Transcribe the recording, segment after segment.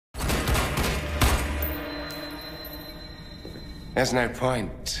There's no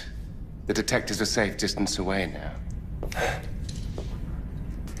point. The detectives are a safe distance away now.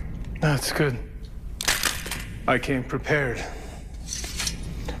 That's good. I came prepared.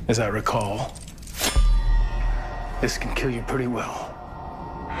 As I recall, this can kill you pretty well.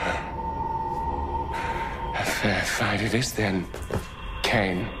 A fair fight it is then,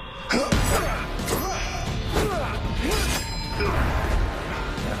 Cain.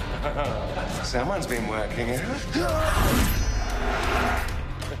 Someone's been working it.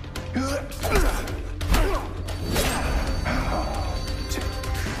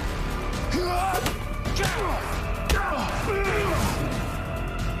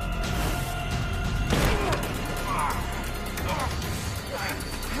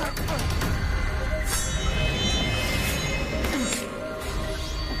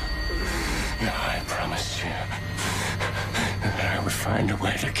 I promised you that I would find a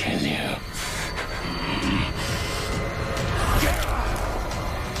way to kill you.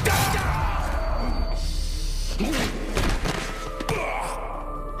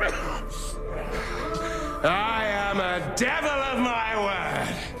 I am a devil of my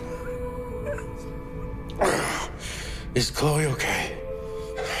word. Is Chloe okay?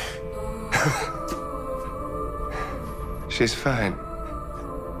 She's fine.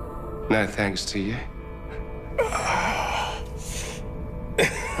 No thanks to you.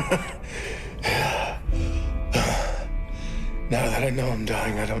 Now that I know I'm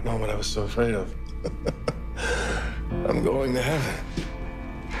dying, I don't know what I was so afraid of. I'm going to heaven.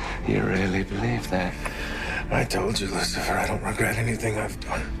 You really believe that? I told you, Lucifer, I don't regret anything I've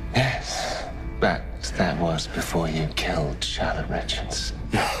done. Yes, but that was before you killed Charlotte Richards.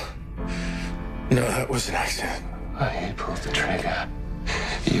 No, that was an accident. Well, you pulled the trigger.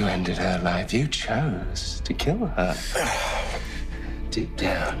 You ended her life. You chose to kill her. Deep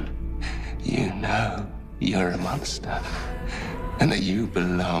down, you know you're a monster. And that you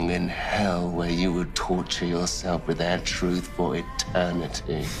belong in hell where you would torture yourself with that truth for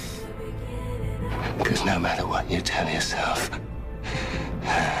eternity. Because no matter what you tell yourself,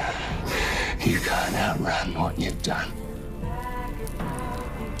 you can't outrun what you've done.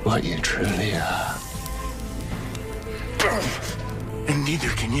 What you truly are. And neither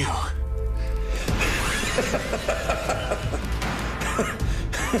can you.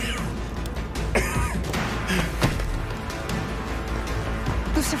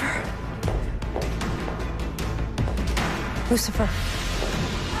 Lucifer. Lucifer.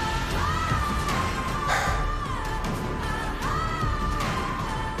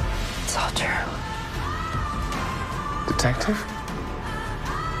 It's all true. Detective?